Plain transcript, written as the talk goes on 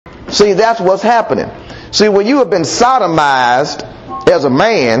See, that's what's happening. See, when you have been sodomized as a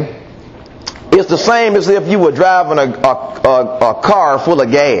man, it's the same as if you were driving a car full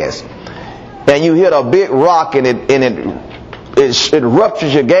of gas, and you hit a big rock and it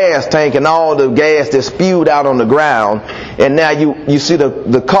ruptures your gas tank, and all the gas is spewed out on the ground, and now you see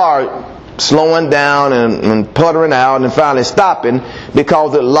the car slowing down and puttering out and finally stopping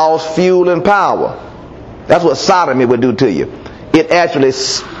because it lost fuel and power. That's what sodomy would do to you. It actually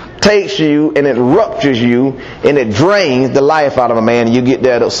takes you and it ruptures you and it drains the life out of a man. You get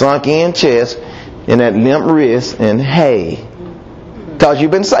that sunk in chest and that limp wrist, and hey, because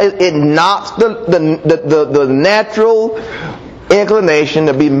you've been, it knocks the natural inclination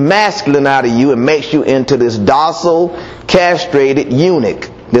to be masculine out of you and makes you into this docile, castrated eunuch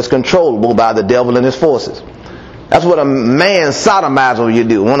that's controllable by the devil and his forces. That's what a man sodomizes on you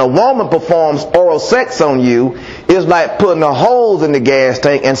do. When a woman performs oral sex on you, it's like putting a hose in the gas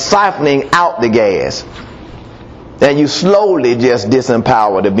tank and siphoning out the gas. And you slowly just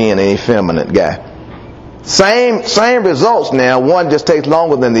disempower to being an effeminate guy. Same results now. One just takes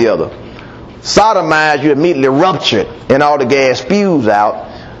longer than the other. Sodomize, you immediately rupture it and all the gas spews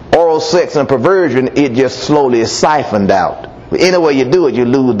out. Oral sex and perversion, it just slowly is siphoned out. Any way you do it, you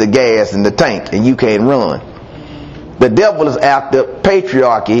lose the gas in the tank and you can't run. The devil is after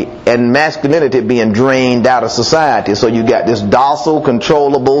patriarchy and masculinity being drained out of society. So you got this docile,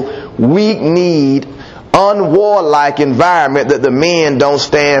 controllable, weak-kneed, unwarlike environment that the men don't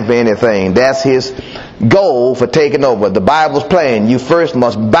stand for anything. That's his goal for taking over. The Bible's plain. You first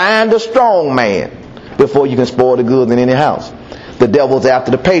must bind a strong man before you can spoil the goods in any house. The devil's after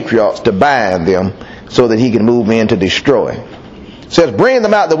the patriarchs to bind them so that he can move in to destroy. It says, bring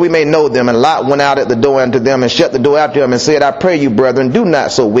them out that we may know them. And Lot went out at the door unto them and shut the door after him and said, I pray you, brethren, do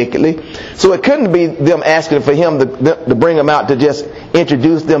not so wickedly. So it couldn't be them asking for him to bring them out to just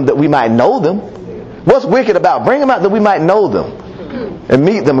introduce them that we might know them. What's wicked about bring them out that we might know them and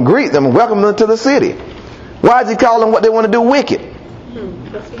meet them, greet them, and welcome them to the city? Why is he calling what they want to do wicked?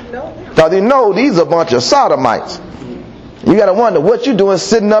 Because he knows these are a bunch of sodomites. You got to wonder what you're doing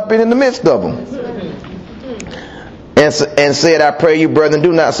sitting up in the midst of them. And said, I pray you, brethren,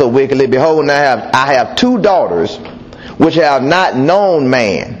 do not so wickedly. Behold, now I have 2 daughters which have not known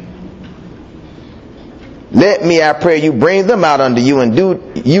man. Let me, I pray you, bring them out unto you, and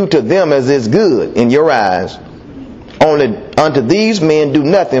do you to them as is good in your eyes. Only unto these men do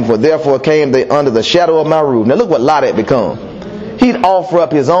nothing, for therefore came they under the shadow of my roof. Now look what Lot had become. He'd offer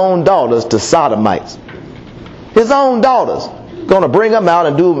up his own daughters to sodomites. His own daughters. Going to bring them out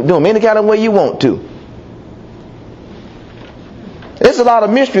and do them any kind of way you want to. There's a lot of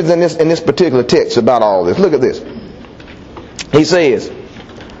mysteries in this particular text about all this. Look at this. He says,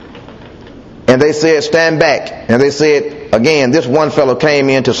 and they said, stand back. And they said, again, this one fellow came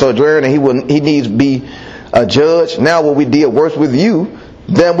in to sojourn, and he needs to be a judge. Now will we deal worse with you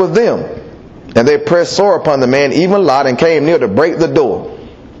than with them? And they pressed sore upon the man, even Lot, and came near to break the door.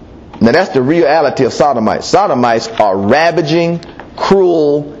 Now that's the reality of Sodomites. Sodomites are ravaging,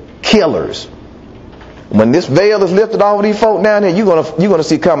 cruel killers. When this veil is lifted off of these folk down here, you're gonna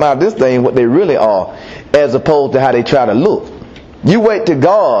see come out of this thing what they really are, as opposed to how they try to look. You wait till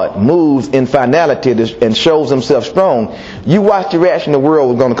God moves in finality and shows himself strong. You watch the reaction the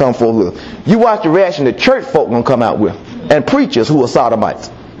world is going to come forth with. You watch the reaction the church folk going to come out with, and preachers who are sodomites.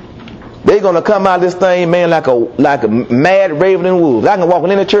 They're going to come out of this thing, man, like a mad raven in wolves. I can walk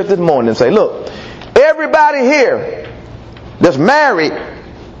in the church this morning and say, look, everybody here that's married,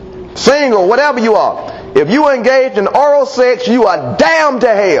 single, whatever you are, if you engage in oral sex, you are damned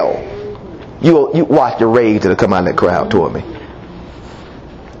to hell. You watch the rage that'll come out of that crowd toward me.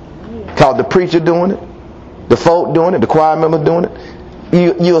 Cause the preacher doing it, the folk doing it, the choir members doing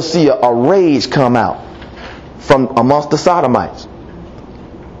it, you'll see a rage come out from amongst the sodomites.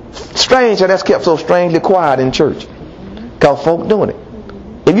 Strange how that's kept so strangely quiet in church. Cause folk doing it.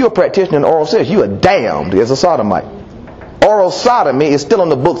 If you're a practitioner in oral sex, you are damned as a sodomite. Oral sodomy is still on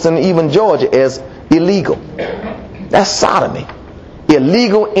the books in even Georgia as illegal. That's sodomy.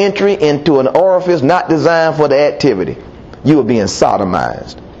 Illegal entry into an orifice not designed for the activity. You are being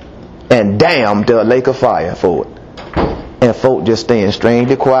sodomized and damned to a lake of fire for it. And folk just staying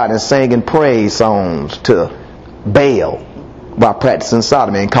strangely quiet and singing praise songs to Baal while practicing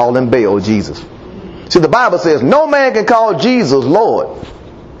sodomy and calling Baal Jesus. See, the Bible says no man can call Jesus Lord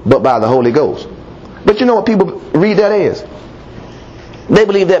but by the Holy Ghost. But you know what people read that as? They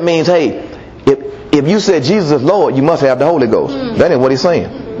believe that means, hey, if you said Jesus is Lord, you must have the Holy Ghost. That ain't what he's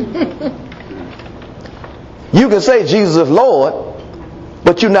saying. You can say Jesus is Lord,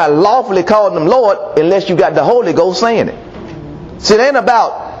 but you're not lawfully calling him Lord unless you got the Holy Ghost saying it. See, it ain't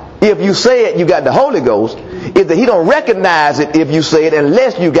about if you say it, you got the Holy Ghost, is that he don't recognize it if you say it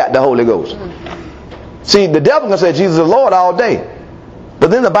unless you got the Holy Ghost. See, the devil can say Jesus is Lord all day. But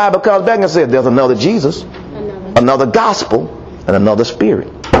then the Bible comes back and says there's another Jesus, another gospel, and another spirit.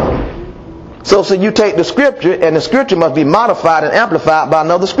 So you take the scripture, and the scripture must be modified and amplified by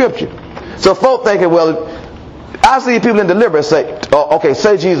another scripture. So folk thinking, well, I see people in deliverance say, oh, okay,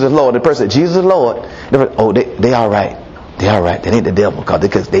 say Jesus is Lord. The person said, Jesus is Lord. Oh, they all right. They all right. That ain't the devil,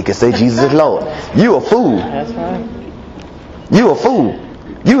 because they can say Jesus is Lord. You a fool. That's right. You a fool.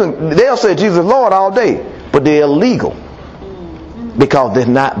 They'll say Jesus is Lord all day, but they're illegal because they're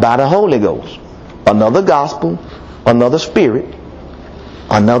not by the Holy Ghost. Another gospel, another spirit,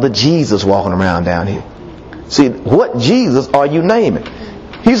 another Jesus walking around down here. See, what Jesus are you naming?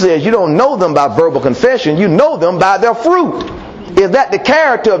 He says you don't know them by verbal confession, you know them by their fruit. Is that the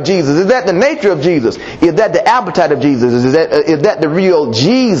character of Jesus? Is that the nature of Jesus? Is that the appetite of Jesus? Is that the real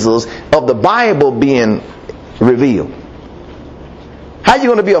Jesus of the Bible being revealed? How are you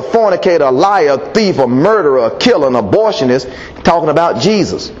going to be a fornicator, a liar, a thief, a murderer, a killer, an abortionist talking about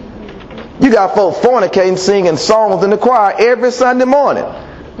Jesus? You got folks fornicating, singing songs in the choir every Sunday morning.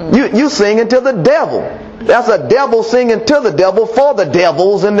 You singing to the devil. That's a devil singing to the devil for the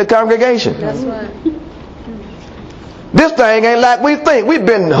devils in the congregation. That's right. This thing ain't like we think. We've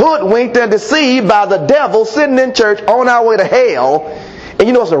been hoodwinked and deceived by the devil sitting in church on our way to hell. And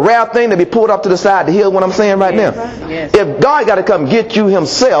you know it's a rare thing to be pulled off to the side to hear what I'm saying right now. Yes. If God got to come get you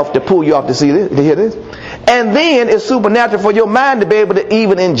himself to pull you off to see this, to hear this, and then it's supernatural for your mind to be able to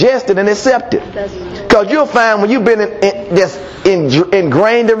even ingest it and accept it. Because you'll find when you've been just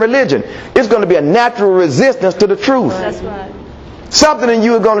ingrained in religion, it's going to be a natural resistance to the truth. That's right. Something in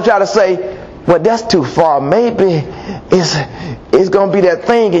you is going to try to say, well, that's too far. Maybe it's going to be that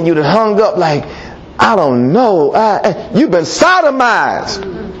thing in you that hung up like, I don't know. You've been sodomized.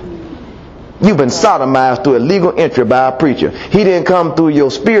 You've been sodomized through illegal entry by a preacher. He didn't come through your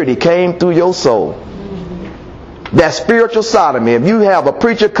spirit. He came through your soul. That's spiritual sodomy. If you have a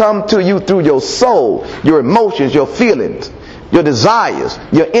preacher come to you through your soul, your emotions, your feelings, your desires,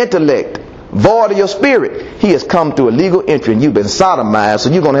 your intellect, void of your spirit, he has come through illegal entry and you've been sodomized.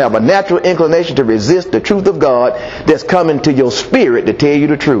 So you're going to have a natural inclination to resist the truth of God that's coming to your spirit to tell you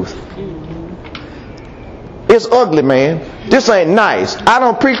the truth. It's ugly, man. This ain't nice. I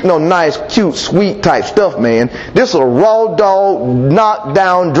don't preach no nice, cute, sweet type stuff, man. This is a raw dog, knock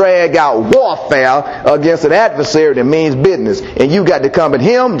down, drag out warfare against an adversary that means business. And you got to come at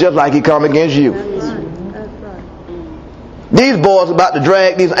him just like he come against you. These boys are about to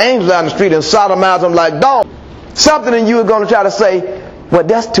drag these angels down the street and sodomize them like dogs. Something in you is going to try to say, well,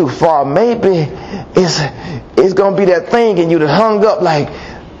 that's too far. Maybe it's going to be that thing in you that hung up like,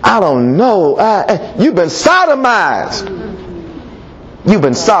 I don't know. You've been sodomized. You've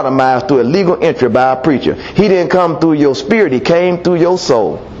been sodomized through illegal entry by a preacher. He didn't come through your spirit. He came through your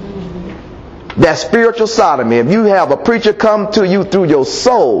soul. That's spiritual sodomy. If you have a preacher come to you through your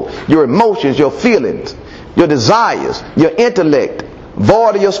soul, your emotions, your feelings, your desires, your intellect,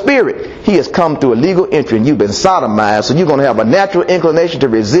 void of your spirit, he has come through illegal entry and you've been sodomized. So you're going to have a natural inclination to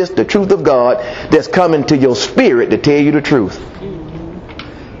resist the truth of God that's coming to your spirit to tell you the truth.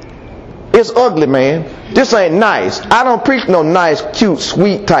 It's ugly, man. This ain't nice. I don't preach no nice, cute,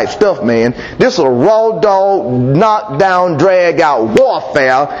 sweet type stuff, man. This is a raw dog, knock down, drag out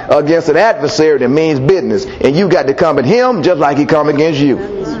warfare against an adversary that means business. And you got to come at him just like he come against you.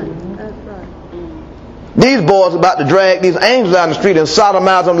 These boys are about to drag these angels down the street and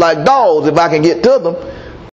sodomize them like dogs if I can get to them.